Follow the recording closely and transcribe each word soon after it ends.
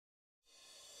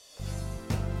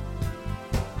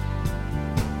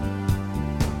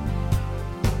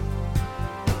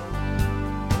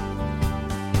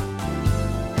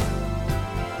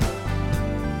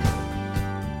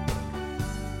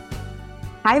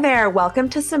Hi there. Welcome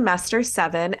to Semester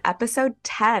 7, Episode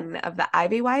 10 of the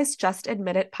IvyWise Just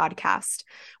Admit It podcast,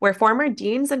 where former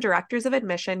deans and directors of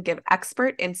admission give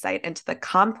expert insight into the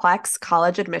complex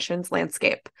college admissions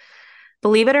landscape.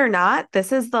 Believe it or not,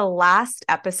 this is the last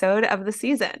episode of the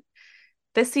season.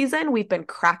 This season, we've been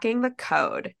cracking the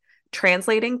code,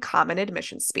 translating common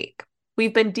admissions speak.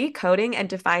 We've been decoding and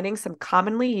defining some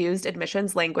commonly used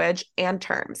admissions language and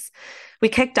terms. We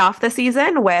kicked off the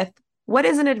season with what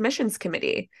is an admissions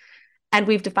committee? And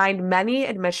we've defined many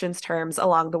admissions terms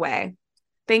along the way.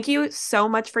 Thank you so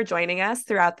much for joining us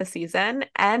throughout the season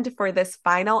and for this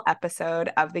final episode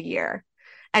of the year.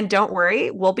 And don't worry,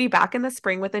 we'll be back in the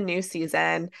spring with a new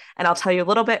season, and I'll tell you a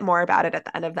little bit more about it at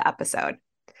the end of the episode.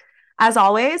 As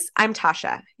always, I'm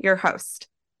Tasha, your host.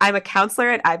 I'm a counselor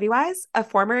at IvyWise, a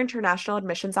former international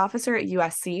admissions officer at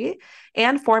USC,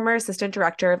 and former assistant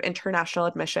director of international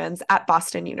admissions at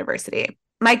Boston University.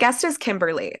 My guest is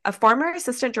Kimberly, a former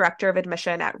assistant director of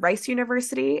admission at Rice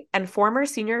University and former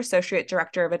senior associate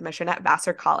director of admission at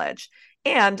Vassar College,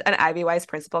 and an IvyWise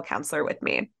principal counselor with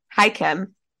me. Hi,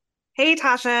 Kim. Hey,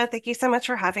 Tasha. Thank you so much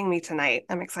for having me tonight.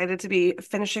 I'm excited to be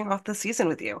finishing off the season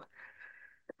with you.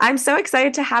 I'm so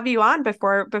excited to have you on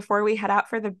before we head out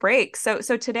for the break. So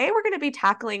today we're going to be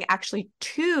tackling actually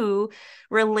two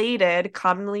related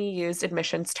commonly used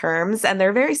admissions terms, and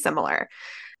they're very similar.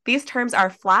 These terms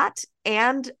are flat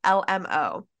and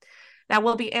LMO. Now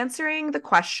we'll be answering the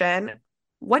question,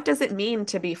 what does it mean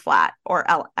to be flat or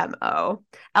LMO?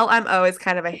 LMO is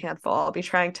kind of a handful. I'll be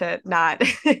trying to not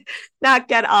not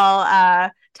get all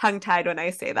tongue-tied when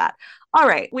I say that. All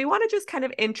right, we want to just kind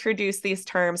of introduce these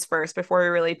terms first before we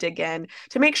really dig in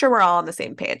to make sure we're all on the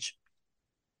same page.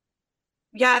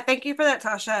 Yeah, thank you for that,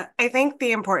 Tasha. I think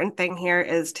the important thing here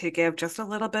is to give just a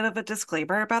little bit of a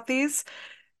disclaimer about these,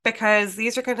 because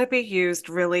these are going to be used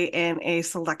really in a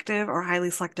selective or highly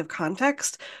selective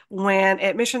context when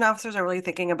admission officers are really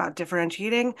thinking about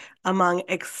differentiating among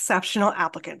exceptional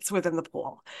applicants within the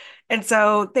pool. And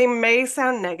so they may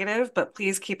sound negative, but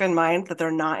please keep in mind that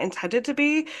they're not intended to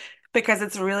be, because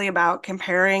it's really about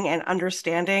comparing and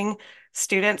understanding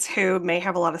students who may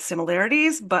have a lot of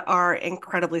similarities, but are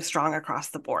incredibly strong across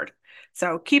the board.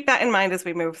 So keep that in mind as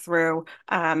we move through,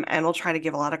 and we'll try to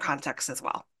give a lot of context as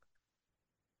well.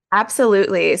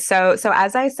 Absolutely. So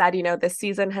as I said, this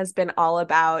season has been all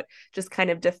about just kind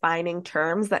of defining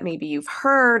terms that maybe you've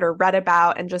heard or read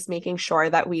about and just making sure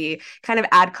that we kind of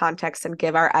add context and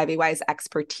give our IvyWise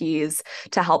expertise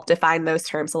to help define those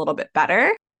terms a little bit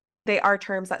better. They are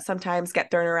terms that sometimes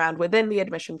get thrown around within the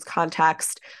admissions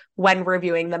context when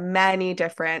reviewing the many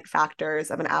different factors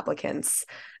of an applicant's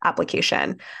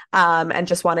application. And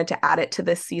just wanted to add it to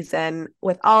this season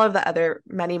with all of the other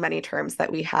many terms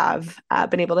that we have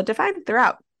been able to define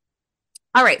throughout.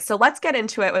 All right, so let's get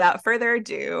into it without further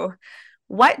ado.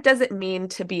 What does it mean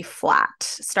to be flat?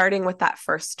 Starting with that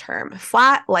first term,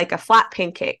 flat like a flat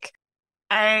pancake.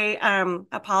 I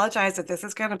apologize if this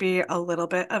is going to be a little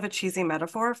bit of a cheesy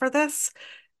metaphor for this,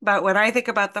 but when I think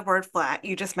about the word flat,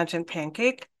 you just mentioned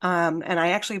pancake, and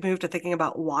I actually moved to thinking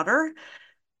about water.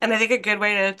 And I think a good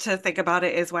way to think about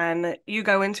it is when you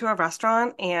go into a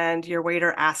restaurant and your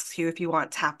waiter asks you if you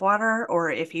want tap water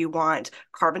or if you want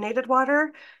carbonated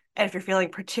water. And if you're feeling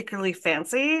particularly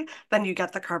fancy, then you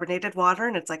get the carbonated water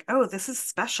and it's like, oh, this is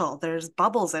special. There's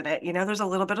bubbles in it. There's a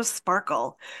little bit of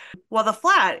sparkle. Well, the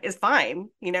flat is fine.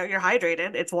 You're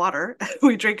hydrated. It's water.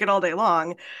 We drink it all day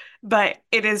long. But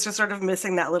it is just sort of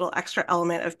missing that little extra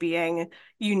element of being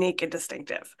unique and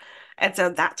distinctive. And so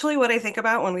that's really what I think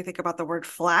about when we think about the word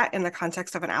flat in the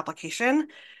context of an application.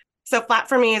 So flat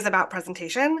for me is about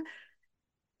presentation.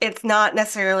 It's not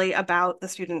necessarily about the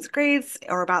student's grades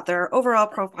or about their overall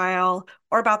profile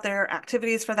or about their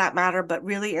activities for that matter, but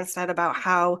really instead about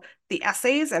how the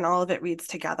essays and all of it reads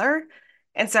together.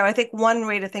 And so I think one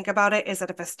way to think about it is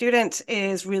that if a student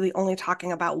is really only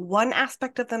talking about one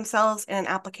aspect of themselves in an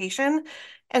application,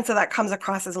 and so that comes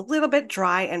across as a little bit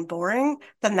dry and boring,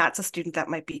 then that's a student that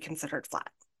might be considered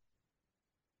flat.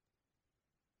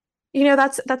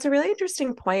 That's a really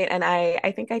interesting point, and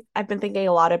I think I've been thinking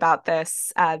a lot about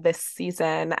this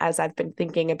season as I've been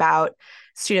thinking about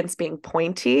students being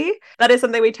pointy. That is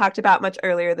something we talked about much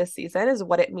earlier this season, is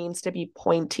what it means to be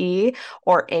pointy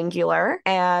or angular,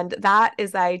 and that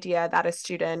is the idea that a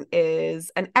student is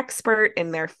an expert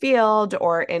in their field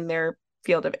or in their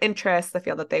field of interest, the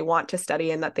field that they want to study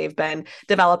and that they've been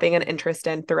developing an interest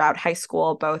in throughout high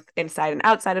school, both inside and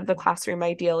outside of the classroom,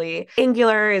 ideally.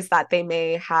 Angular is that they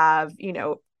may have,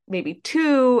 maybe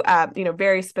two,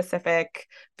 very specific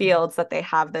fields that they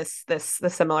have the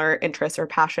similar interest or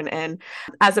passion in,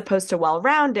 as opposed to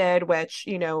well-rounded, which,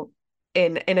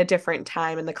 in a different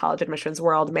time in the college admissions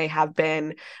world may have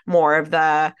been more of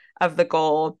the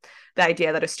goal, the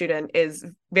idea that a student is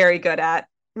very good at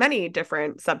many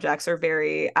different subjects or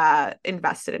very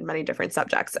invested in many different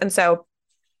subjects. And so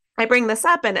I bring this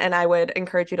up, and I would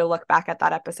encourage you to look back at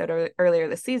that episode earlier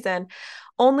this season,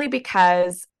 only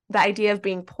because the idea of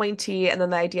being pointy and then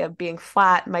the idea of being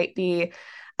flat might be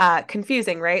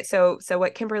confusing, right? So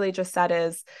what Kimberly just said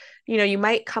is, you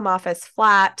might come off as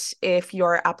flat if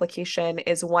your application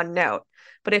is one note.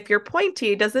 But if you're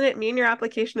pointy, doesn't it mean your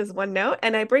application is one note?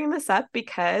 And I bring this up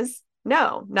because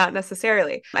no, not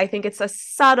necessarily. I think it's a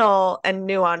subtle and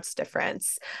nuanced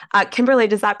difference. Kimberly,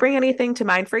 does that bring anything to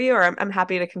mind for you, or I'm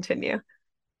happy to continue?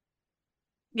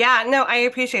 Yeah, no, I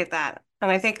appreciate that. And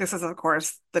I think this is, of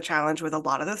course, the challenge with a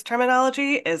lot of this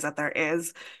terminology is that there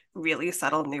is really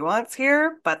subtle nuance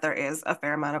here, but there is a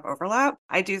fair amount of overlap.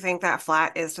 I do think that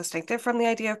flat is distinctive from the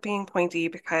idea of being pointy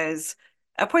because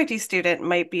a pointy student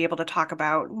might be able to talk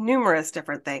about numerous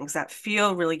different things that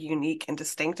feel really unique and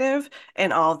distinctive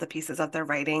in all of the pieces of their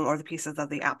writing or the pieces of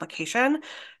the application.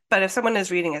 But if someone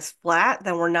is reading as flat,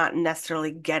 then we're not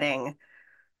necessarily getting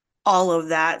all of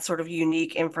that sort of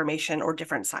unique information or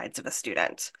different sides of a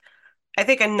student. I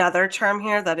think another term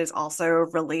here that is also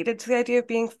related to the idea of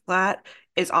being flat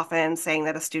is often saying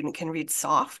that a student can read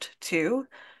soft too.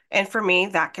 And for me,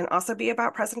 that can also be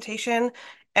about presentation.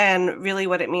 And really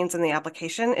what it means in the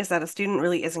application is that a student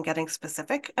really isn't getting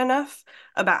specific enough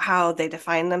about how they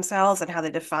define themselves and how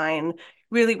they define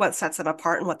really what sets them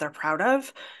apart and what they're proud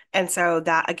of. And so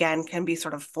that again can be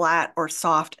sort of flat or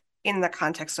soft in the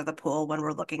context of the pool when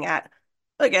we're looking at,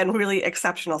 again, really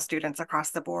exceptional students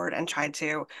across the board and trying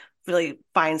to really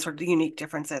find sort of the unique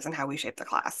differences in how we shape the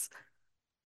class.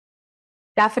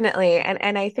 Definitely.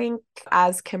 And I think,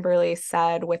 as Kimberly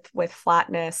said, with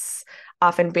flatness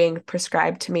often being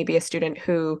prescribed to maybe a student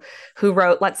who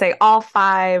wrote, let's say, all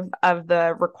 5 of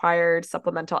the required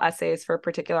supplemental essays for a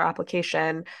particular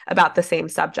application about the same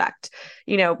subject,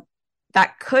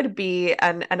 that could be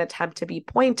an attempt to be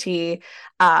pointy.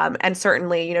 And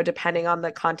certainly, depending on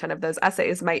the content of those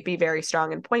essays, might be very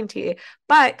strong and pointy,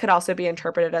 but could also be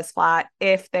interpreted as flat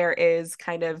if there is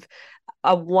kind of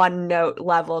a one note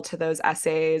level to those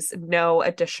essays, no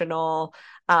additional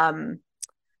kind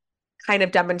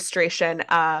of demonstration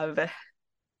of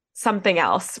something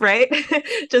else, right?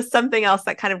 Just something else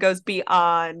that kind of goes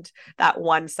beyond that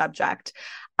one subject.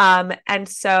 And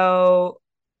so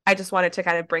I just wanted to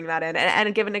kind of bring that in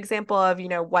and give an example of,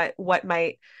 what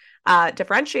might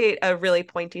differentiate a really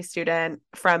pointy student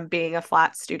from being a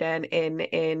flat student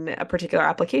in a particular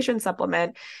application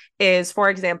supplement is, for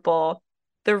example,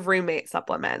 the roommate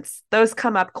supplements. Those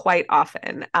come up quite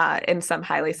often in some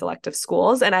highly selective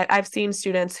schools. And I've seen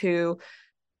students who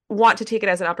want to take it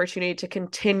as an opportunity to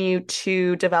continue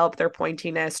to develop their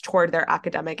pointiness toward their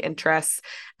academic interests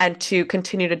and to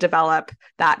continue to develop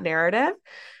that narrative.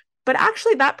 But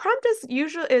actually, that prompt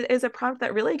is a prompt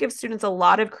that really gives students a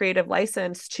lot of creative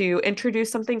license to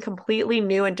introduce something completely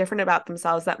new and different about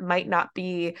themselves that might not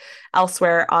be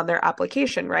elsewhere on their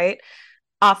application, right?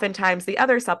 Oftentimes the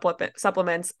other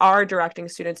supplements are directing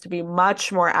students to be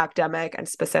much more academic and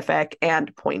specific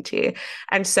and pointy.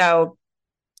 And so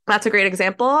that's a great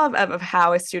example of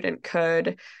how a student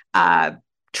could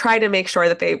try to make sure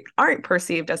that they aren't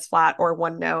perceived as flat or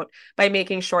one note by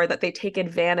making sure that they take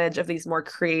advantage of these more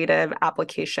creative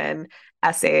application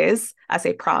essay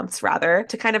prompts rather,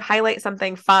 to kind of highlight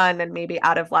something fun and maybe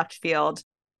out of left field.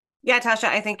 Yeah, Tasha,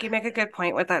 I think you make a good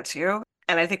point with that too.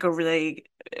 And I think a really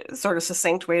sort of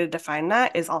succinct way to define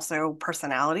that is also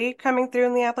personality coming through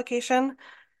in the application.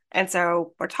 And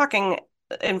so we're talking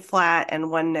in flat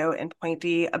and one note and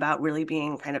pointy about really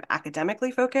being kind of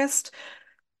academically focused.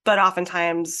 But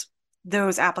oftentimes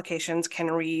those applications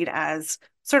can read as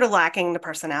sort of lacking the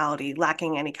personality,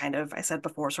 lacking any kind of, I said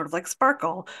before, sort of like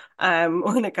sparkle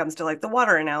when it comes to like the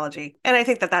water analogy. And I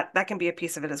think that can be a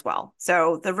piece of it as well.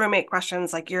 So the roommate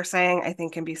questions, like you're saying, I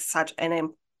think can be such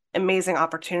an amazing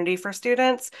opportunity for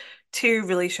students to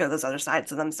really show those other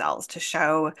sides of themselves, to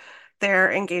show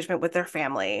their engagement with their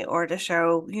family or to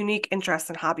show unique interests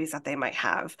and hobbies that they might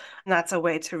have. And that's a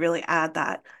way to really add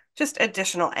that just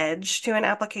additional edge to an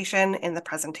application in the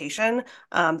presentation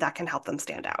that can help them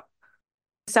stand out.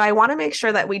 So I want to make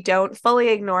sure that we don't fully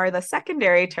ignore the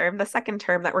secondary term, the second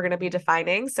term that we're going to be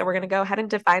defining. So we're going to go ahead and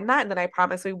define that. And then I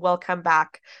promise we will come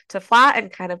back to flat and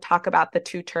kind of talk about the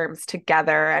two terms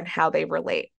together and how they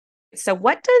relate. So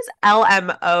what does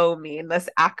LMO mean, this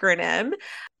acronym?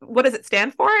 What does it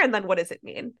stand for? And then what does it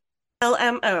mean?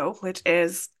 LMO, which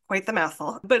is quite the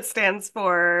mouthful, but stands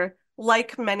for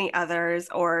like many others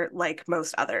or like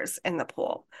most others in the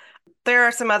pool. There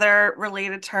are some other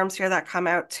related terms here that come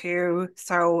out too.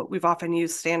 So we've often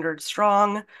used standard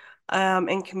strong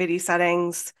in committee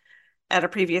settings. At a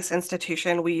previous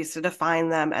institution, we used to define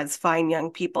them as fine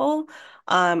young people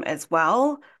as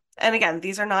well. And again,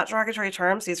 these are not derogatory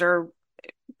terms. These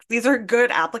are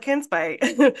good applicants by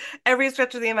every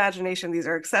stretch of the imagination. These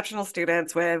are exceptional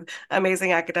students with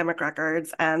amazing academic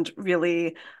records and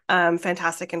really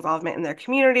fantastic involvement in their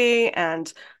community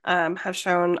and have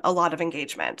shown a lot of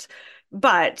engagement.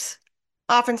 But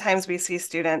oftentimes we see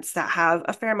students that have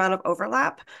a fair amount of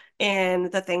overlap in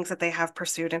the things that they have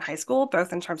pursued in high school,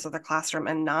 both in terms of the classroom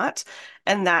and not.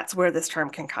 And that's where this term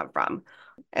can come from.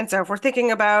 And so if we're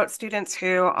thinking about students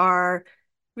who are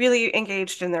really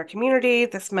engaged in their community.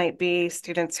 This might be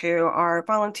students who are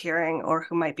volunteering or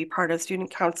who might be part of student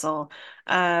council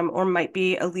or might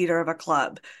be a leader of a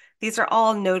club. These are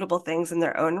all notable things in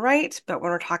their own right, but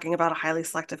when we're talking about a highly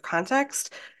selective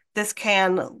context, this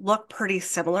can look pretty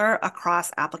similar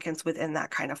across applicants within that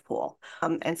kind of pool.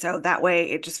 And so that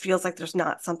way it just feels like there's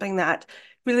not something that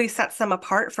really sets them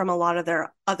apart from a lot of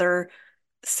their other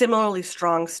similarly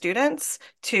strong students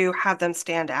to have them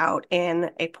stand out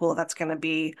in a pool that's going to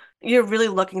be, you're really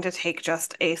looking to take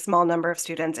just a small number of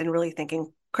students and really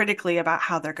thinking critically about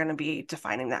how they're going to be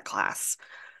defining that class.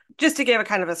 Just to give a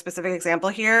kind of a specific example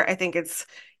here, I think it's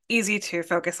easy to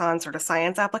focus on sort of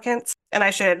science applicants. And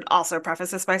I should also preface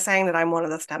this by saying that I'm one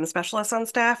of the STEM specialists on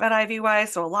staff at IvyWise.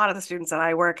 So a lot of the students that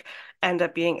I work end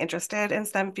up being interested in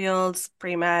STEM fields,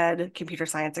 pre-med, computer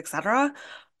science, et cetera.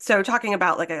 So talking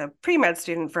about like a pre-med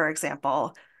student, for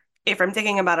example, if I'm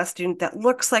thinking about a student that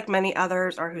looks like many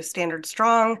others or who's standard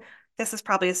strong, this is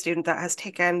probably a student that has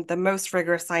taken the most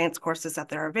rigorous science courses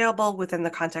that are available within the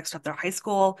context of their high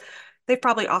school. They've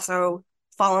probably also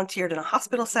volunteered in a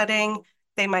hospital setting.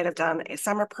 They might have done a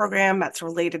summer program that's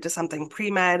related to something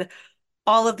pre-med.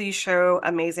 All of these show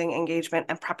amazing engagement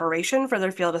and preparation for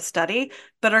their field of study,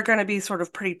 but are going to be sort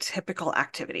of pretty typical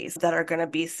activities that are going to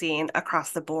be seen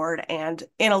across the board and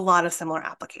in a lot of similar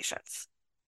applications.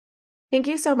 Thank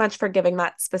you so much for giving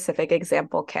that specific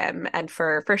example, Kim, and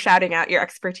for shouting out your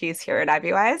expertise here at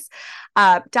IvyWise.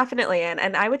 Definitely,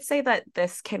 and I would say that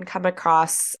this can come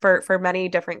across for many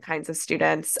different kinds of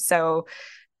students. So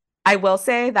I will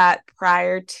say that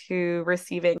prior to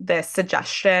receiving this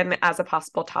suggestion as a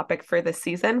possible topic for this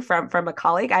season from a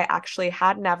colleague, I actually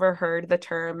had never heard the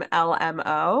term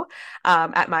LMO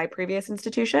at my previous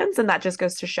institutions. And that just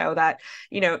goes to show that,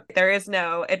 there is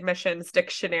no admissions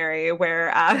dictionary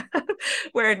where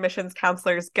where admissions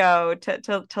counselors go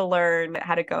to learn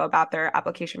how to go about their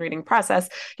application reading process.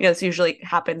 This usually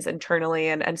happens internally.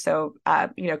 And so,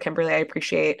 Kimberly, I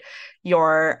appreciate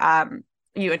your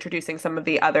you introducing some of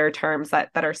the other terms that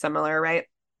are similar, right?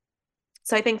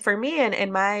 So I think for me,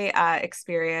 in my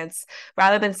experience,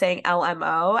 rather than saying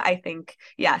LMO, I think,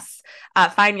 yes,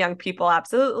 fine young people,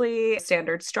 absolutely,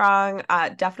 standard strong,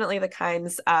 definitely the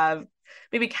kinds of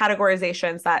maybe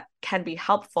categorizations that can be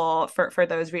helpful for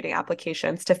those reading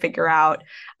applications to figure out,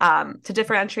 to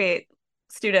differentiate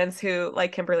students who,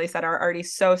 like Kimberly said, are already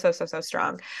so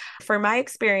strong. For my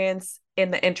experience in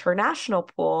the international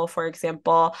pool, for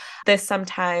example, this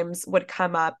sometimes would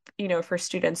come up, for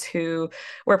students who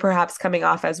were perhaps coming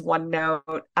off as one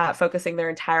note, focusing their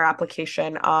entire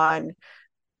application on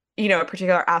a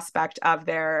particular aspect of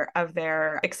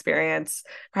their experience.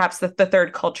 Perhaps the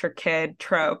third culture kid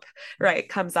trope, right,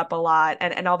 comes up a lot.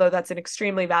 And although that's an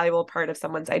extremely valuable part of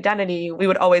someone's identity, we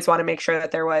would always want to make sure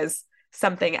that there was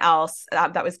something else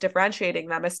that was differentiating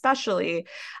them, especially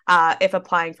if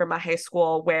applying from a high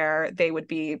school where they would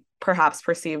be perhaps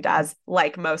perceived as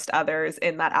like most others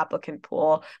in that applicant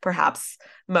pool, perhaps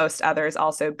most others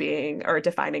also being or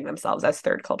defining themselves as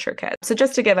third culture kids. So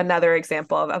just to give another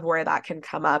example of where that can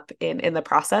come up in the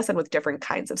process and with different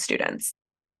kinds of students.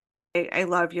 I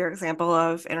love your example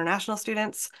of international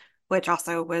students, which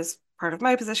also was part of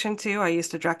my position too. I used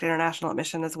to direct international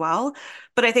admission as well.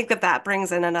 But I think that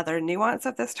brings in another nuance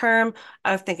of this term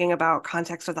of thinking about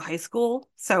context of the high school.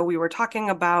 So we were thinking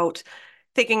about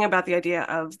the idea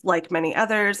of like many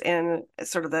others in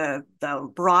sort of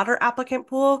the broader applicant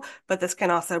pool, but this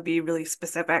can also be really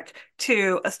specific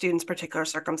to a student's particular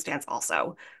circumstance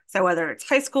also. So whether it's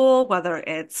high school, whether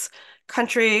it's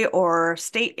country or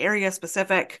state area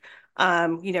specific,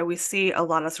 we see a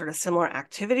lot of sort of similar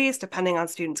activities depending on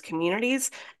students'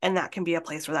 communities, and that can be a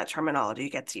place where that terminology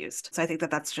gets used. So I think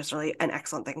that's just really an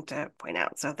excellent thing to point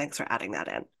out. So thanks for adding that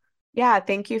in. Yeah,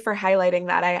 thank you for highlighting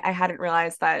that. I hadn't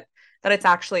realized that it's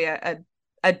actually a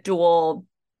dual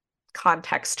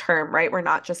context term, right? We're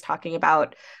not just talking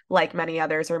about, like many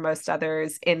others or most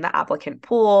others, in the applicant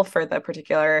pool for the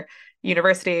particular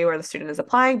university where the student is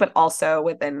applying, but also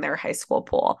within their high school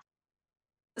pool.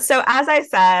 So, as I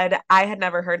said, I had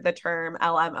never heard the term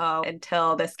LMO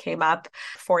until this came up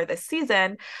for this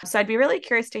season. So, I'd be really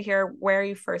curious to hear where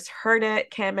you first heard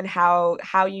it, Kim, and how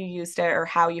you used it or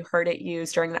how you heard it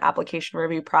used during the application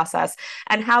review process,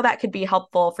 and how that could be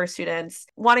helpful for students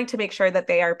wanting to make sure that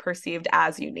they are perceived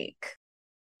as unique.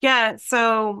 Yeah,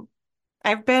 so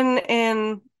I've been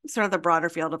in sort of the broader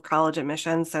field of college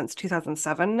admissions since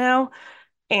 2007 now.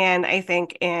 And I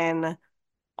think in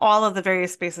all of the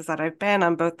various spaces that I've been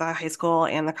on both the high school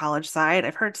and the college side,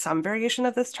 I've heard some variation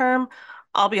of this term.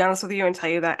 I'll be honest with you and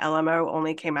tell you that LMO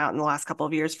only came out in the last couple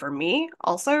of years for me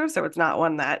also. So it's not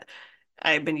one that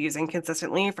I've been using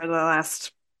consistently for the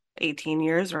last 18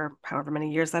 years or however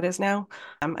many years that is now.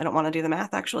 I don't want to do the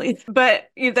math actually, but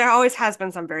there always has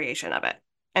been some variation of it.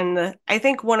 And I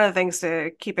think one of the things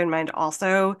to keep in mind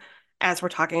also as we're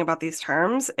talking about these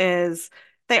terms is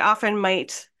they often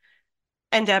might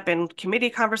end up in committee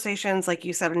conversations, like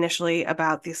you said initially,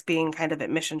 about this being kind of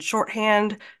admission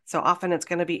shorthand. So often it's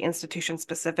going to be institution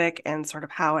specific and sort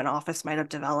of how an office might have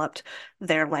developed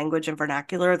their language and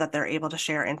vernacular that they're able to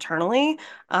share internally,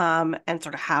 and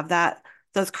sort of have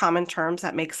those common terms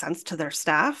that make sense to their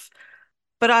staff.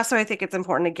 But also, I think it's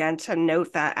important again to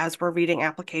note that as we're reading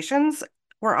applications,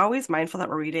 we're always mindful that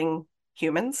we're reading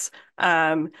humans.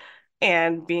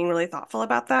 And being really thoughtful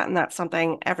about that. And that's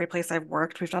something every place I've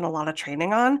worked, we've done a lot of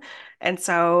training on. And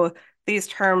so these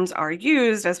terms are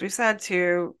used, as we've said,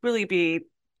 to really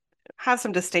have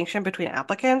some distinction between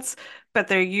applicants, but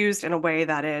they're used in a way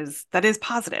that is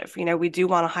positive. We do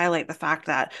want to highlight the fact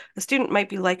that the student might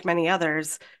be like many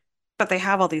others, but they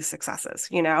have all these successes.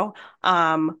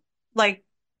 Like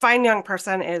Fine Young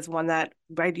Person is one that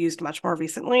I'd used much more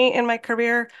recently in my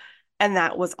career. And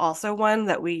that was also one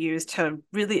that we used to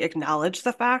really acknowledge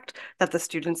the fact that the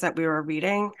students that we were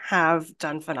reading have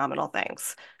done phenomenal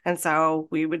things. And so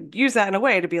we would use that in a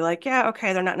way to be like, yeah,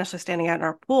 okay, they're not necessarily standing out in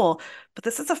our pool, but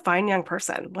this is a fine young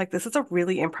person. Like this is a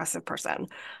really impressive person.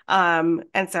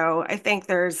 And so I think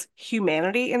there's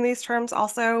humanity in these terms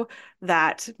also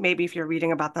that maybe if you're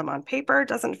reading about them on paper,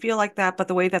 doesn't feel like that, but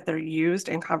the way that they're used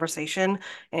in conversation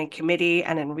and in committee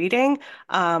and in reading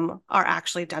are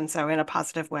actually done so in a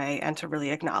positive way and to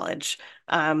really acknowledge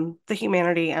the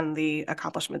humanity and the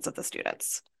accomplishments of the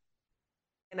students.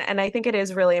 And I think it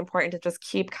is really important to just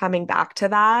keep coming back to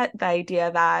that, the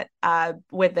idea that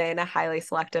within a highly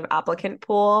selective applicant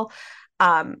pool,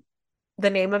 the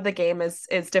name of the game is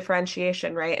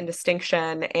differentiation, right? And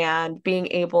distinction, and being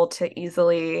able to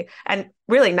easily, and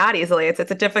really not easily, it's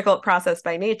a difficult process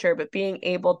by nature, but being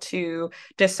able to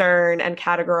discern and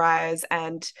categorize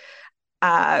and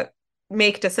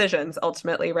make decisions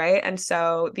ultimately, right? And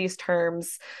so these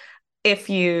terms, if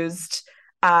used,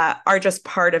 are just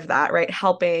part of that, right?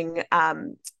 Helping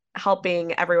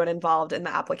everyone involved in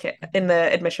the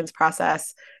admissions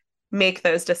process make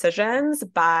those decisions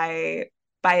by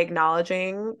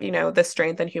acknowledging, the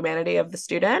strength and humanity of the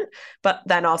student, but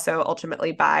then also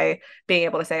ultimately by being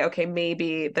able to say, okay,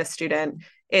 maybe the student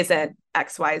isn't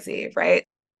XYZ, right?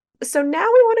 So now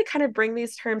we want to kind of bring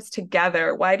these terms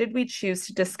together. Why did we choose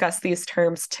to discuss these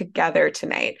terms together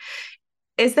tonight?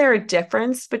 Is there a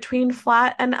difference between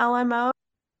flat and LMO?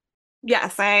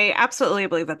 Yes, I absolutely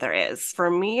believe that there is. For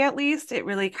me, at least, it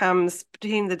really comes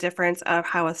between the difference of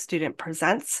how a student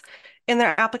presents in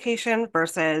their application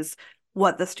versus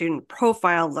what the student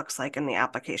profile looks like in the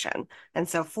application. And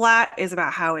so flat is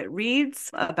about how it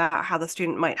reads, about how the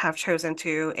student might have chosen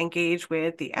to engage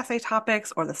with the essay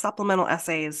topics or the supplemental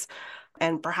essays,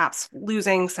 and perhaps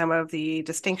losing some of the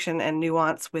distinction and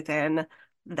nuance within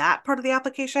that part of the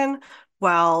application,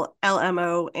 while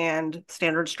LMO and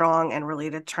standard strong and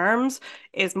related terms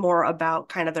is more about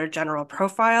kind of their general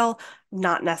profile,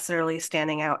 not necessarily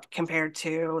standing out compared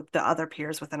to the other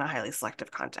peers within a highly selective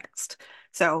context.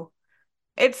 So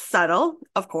it's subtle,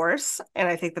 of course, and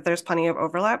I think that there's plenty of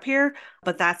overlap here,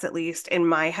 but that's at least in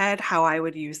my head how I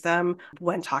would use them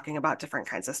when talking about different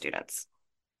kinds of students.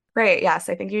 Great. Yes,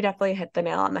 I think you definitely hit the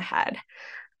nail on the head.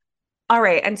 All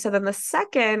right. And so then the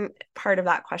second part of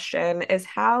that question is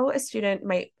how a student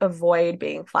might avoid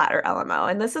being flat or LMO.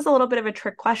 And this is a little bit of a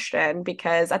trick question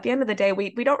because at the end of the day, we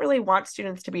don't really want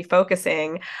students to be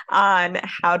focusing on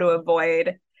how to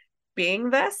avoid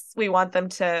being this. We want them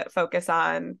to focus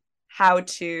on how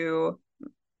to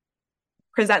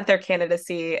present their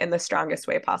candidacy in the strongest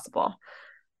way possible.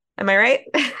 Am I right?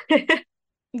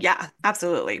 Yeah,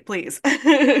 absolutely. Please.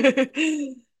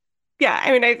 Yeah,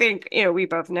 I mean, I think, we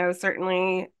both know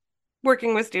certainly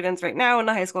working with students right now in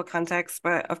a high school context,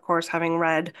 but of course, having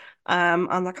read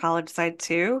on the college side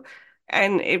too.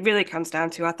 And it really comes down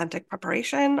to authentic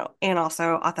preparation and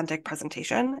also authentic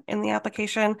presentation in the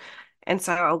application. And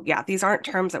so, yeah, these aren't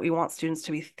terms that we want students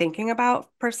to be thinking about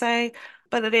per se,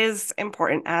 but it is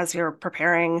important as you're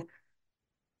preparing,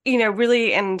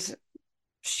 really and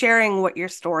sharing what your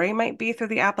story might be through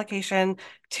the application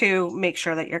to make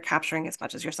sure that you're capturing as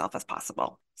much as yourself as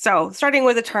possible. So, starting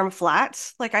with the term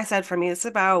flat, like I said, for me, it's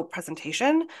about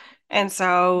presentation. And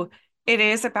so it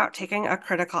is about taking a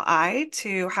critical eye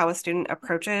to how a student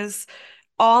approaches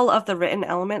all of the written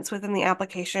elements within the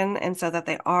application, and so that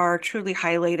they are truly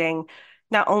highlighting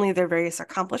not only their various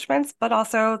accomplishments, but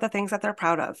also the things that they're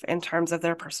proud of in terms of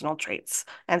their personal traits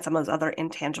and some of those other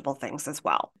intangible things as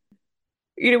well.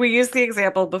 We used the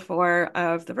example before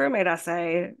of the roommate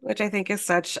essay, which I think is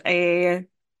such an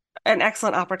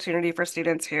excellent opportunity for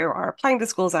students who are applying to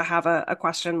schools that have a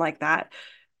question like that,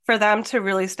 for them to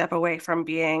really step away from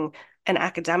being an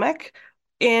academic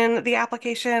in the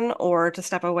application, or to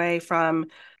step away from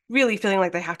really feeling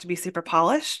like they have to be super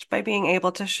polished, by being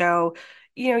able to show,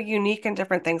 unique and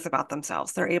different things about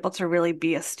themselves. They're able to really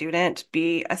be a student,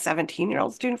 be a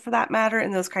 17-year-old student for that matter,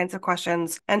 in those kinds of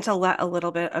questions, and to let a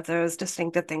little bit of those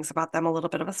distinctive things about them, a little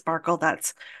bit of a sparkle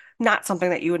that's not something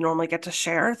that you would normally get to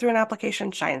share through an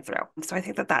application, shine through. So I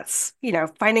think that that's,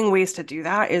 finding ways to do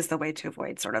that is the way to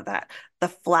avoid sort of the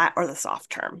flat or the soft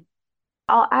term.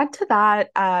 I'll add to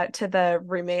that, to the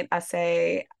roommate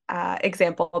essay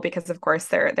example, because of course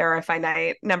there are a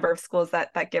finite number of schools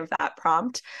that give that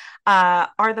prompt.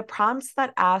 Are the prompts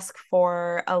that ask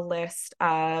for a list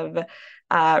of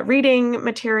reading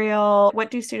material?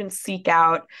 What do students seek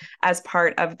out as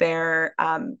part of their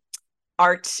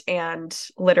art and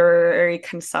literary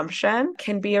consumption?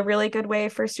 Can be a really good way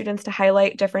for students to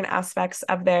highlight different aspects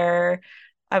of their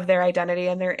identity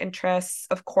and their interests.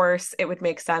 Of course, it would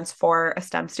make sense for a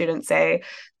STEM student, say,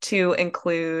 to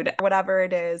include whatever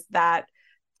it is that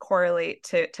correlate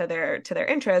to their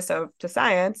interests, so to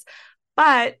science.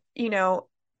 But,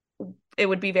 it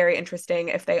would be very interesting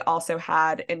if they also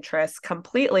had interests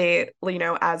completely,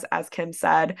 as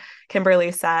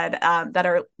Kimberly said,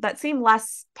 that seem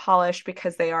less polished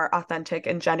because they are authentic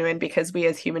and genuine, because we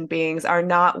as human beings are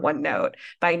not one note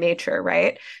by nature,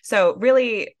 right? So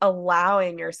really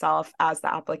allowing yourself as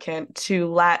the applicant to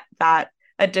let that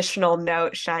additional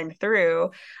note shine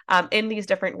through in these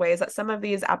different ways, that some of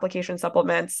these application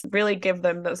supplements really give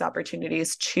them those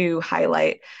opportunities to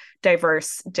highlight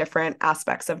diverse, different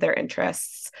aspects of their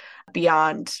interests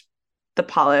beyond the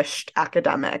polished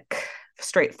academic,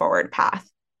 straightforward path.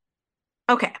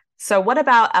 Okay, so what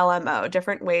about LMO?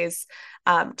 Different ways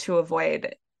to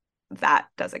avoid that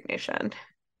designation.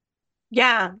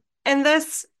 Yeah. And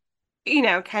this,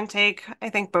 can take, I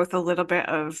think, both a little bit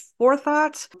of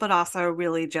forethought, but also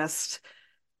really just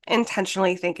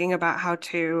intentionally thinking about how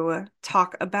to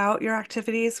talk about your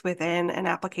activities within an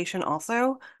application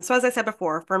also. So as I said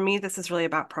before, for me, this is really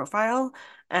about profile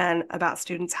and about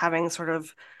students having sort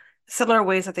of similar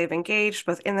ways that they've engaged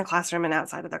both in the classroom and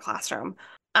outside of the classroom.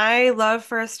 I love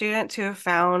for a student to have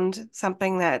found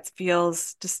something that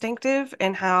feels distinctive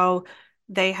in how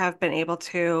they have been able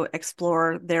to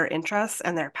explore their interests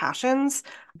and their passions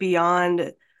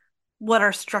beyond what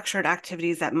are structured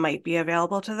activities that might be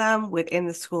available to them within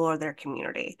the school or their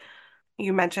community.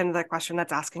 You mentioned the question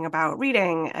that's asking about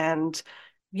reading and,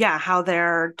 yeah, how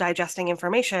they're digesting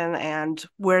information and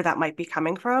where that might be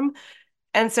coming from.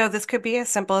 And so this could be as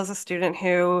simple as a student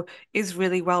who is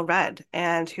really well read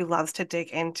and who loves to dig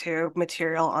into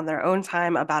material on their own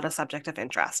time about a subject of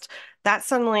interest. That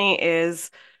suddenly is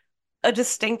a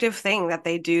distinctive thing that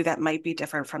they do that might be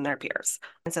different from their peers.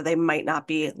 And so they might not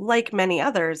be like many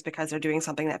others because they're doing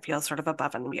something that feels sort of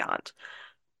above and beyond.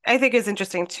 I think is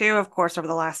interesting too, of course, over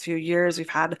the last few years, we've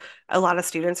had a lot of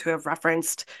students who have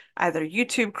referenced either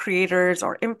YouTube creators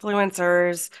or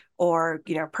influencers or,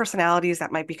 personalities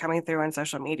that might be coming through on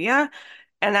social media.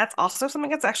 And that's also something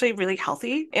that's actually really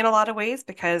healthy in a lot of ways,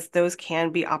 because those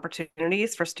can be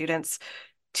opportunities for students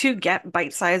to get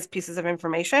bite-sized pieces of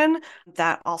information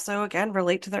that also, again,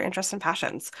 relate to their interests and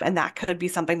passions. And that could be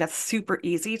something that's super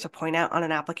easy to point out on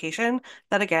an application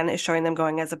that, again, is showing them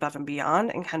going as above and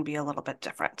beyond and can be a little bit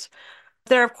different.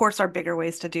 There, of course, are bigger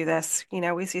ways to do this.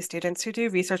 We see students who do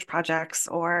research projects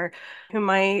or who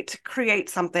might create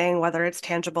something, whether it's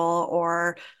tangible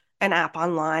or an app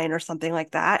online or something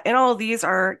like that. And all of these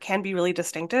can be really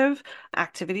distinctive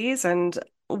activities and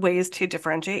ways to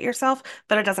differentiate yourself,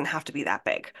 but it doesn't have to be that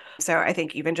big. So I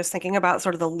think even just thinking about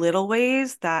sort of the little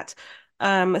ways that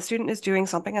a student is doing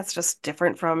something that's just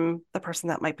different from the person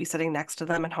that might be sitting next to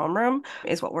them in homeroom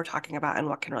is what we're talking about and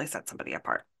what can really set somebody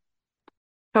apart.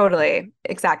 Totally.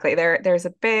 Exactly. There's a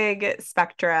big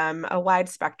spectrum, a wide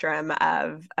spectrum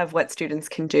of what students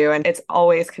can do. And it's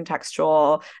always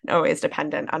contextual and always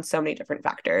dependent on so many different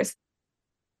factors.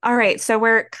 All right, so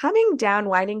we're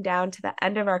winding down to the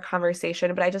end of our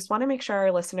conversation, but I just want to make sure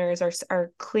our listeners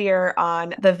are clear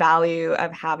on the value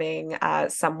of having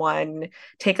someone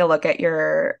take a look at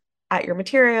your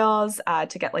materials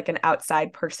to get like an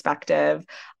outside perspective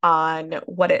on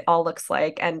what it all looks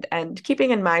like, and keeping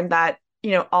in mind that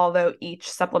although each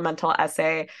supplemental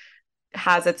essay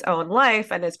has its own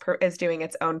life and is doing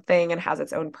its own thing and has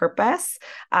its own purpose.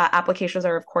 Applications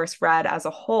are, of course, read as a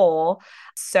whole.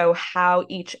 So how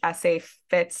each essay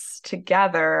fits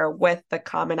together with the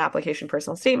common application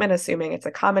personal statement, assuming it's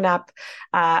a common app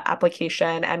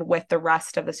application, and with the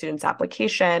rest of the student's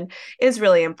application is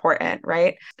really important,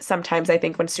 right? Sometimes I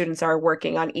think when students are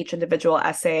working on each individual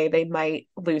essay, they might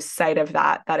lose sight of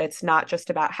that it's not just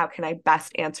about how can I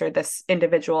best answer this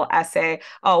individual essay.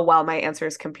 Oh, well, my answer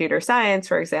is computer science,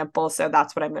 for example, so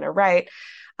that's what I'm going to write.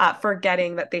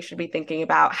 Forgetting that they should be thinking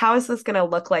about how is this going to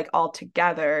look like all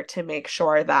together to make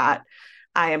sure that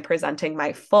I am presenting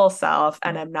my full self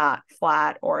and I'm not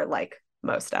flat or like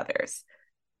most others.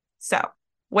 So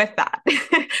with that,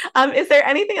 is there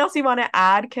anything else you want to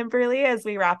add, Kimberly, as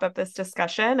we wrap up this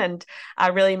discussion and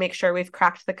really make sure we've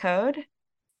cracked the code?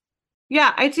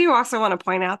 Yeah, I do also want to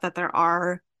point out that there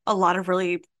are a lot of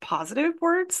really positive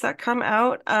words that come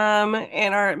out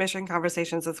in our admission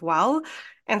conversations as well.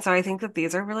 And so I think that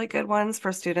these are really good ones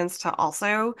for students to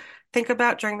also think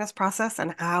about during this process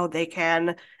and how they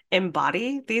can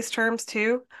embody these terms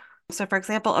too. So for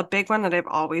example, a big one that I've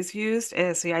always used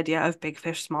is the idea of big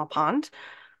fish, small pond.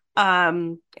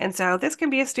 And so this can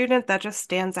be a student that just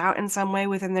stands out in some way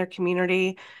within their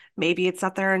community. Maybe it's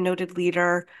that they're a noted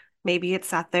leader. Maybe it's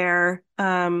that they're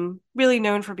really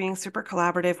known for being super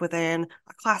collaborative within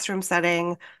a classroom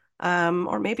setting.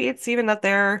 Or maybe it's even that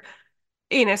they're,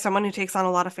 someone who takes on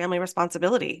a lot of family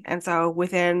responsibility. And so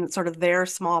within sort of their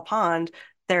small pond,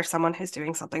 there's someone who's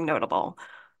doing something notable.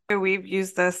 So we've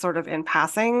used this sort of in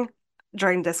passing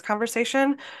during this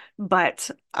conversation, but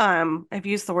I've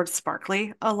used the word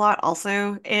sparkly a lot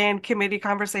also in committee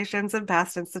conversations in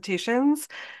past institutions.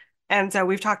 And so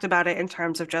we've talked about it in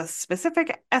terms of just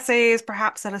specific essays,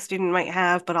 perhaps that a student might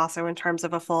have, but also in terms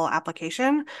of a full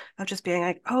application of just being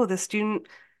like, oh, the student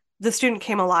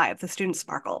came alive, the student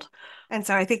sparkled. And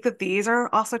so I think that these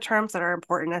are also terms that are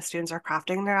important as students are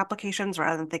crafting their applications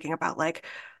rather than thinking about like,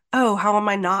 oh, how am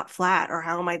I not flat or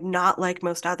how am I not like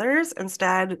most others?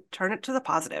 Instead, turn it to the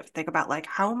positive. Think about like,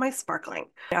 how am I sparkling?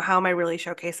 How am I really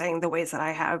showcasing the ways that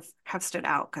I have stood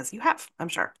out? Because you have, I'm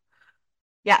sure.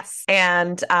 Yes.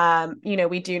 And,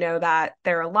 we do know that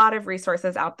there are a lot of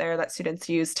resources out there that students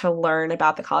use to learn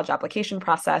about the college application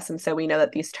process. And so we know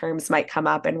that these terms might come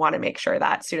up and want to make sure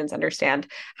that students understand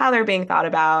how they're being thought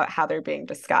about, how they're being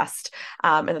discussed,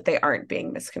 and that they aren't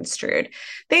being misconstrued.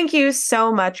 Thank you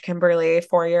so much, Kimberly,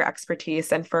 for your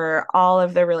expertise and for all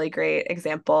of the really great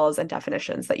examples and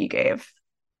definitions that you gave.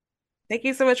 Thank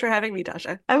you so much for having me,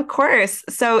 Tasha. Of course.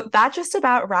 So that just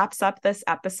about wraps up this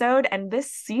episode and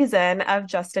this season of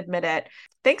Just Admit It.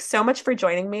 Thanks so much for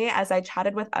joining me as I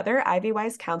chatted with other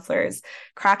IvyWise counselors,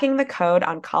 cracking the code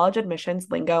on college admissions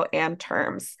lingo and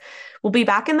terms. We'll be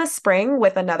back in the spring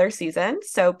with another season,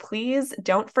 so please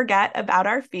don't forget about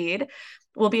our feed.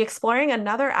 We'll be exploring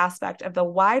another aspect of the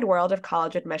wide world of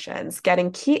college admissions,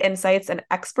 getting key insights and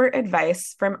expert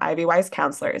advice from IvyWise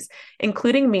counselors,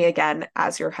 including me again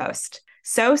as your host.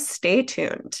 So stay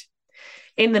tuned.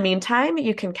 In the meantime,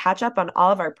 you can catch up on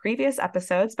all of our previous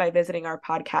episodes by visiting our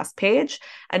podcast page,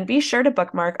 and be sure to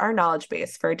bookmark our knowledge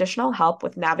base for additional help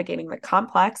with navigating the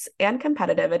complex and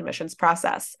competitive admissions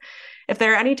process. If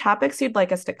there are any topics you'd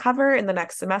like us to cover in the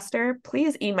next semester,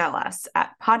 please email us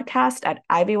at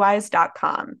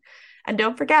podcast@ivywise.com. And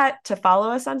don't forget to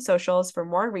follow us on socials for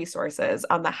more resources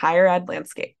on the higher ed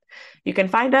landscape. You can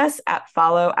find us at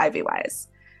Follow IvyWise.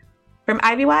 From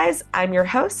IvyWise, I'm your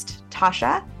host,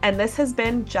 Tasha, and this has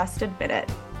been Just Admit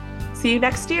It. See you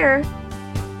next year.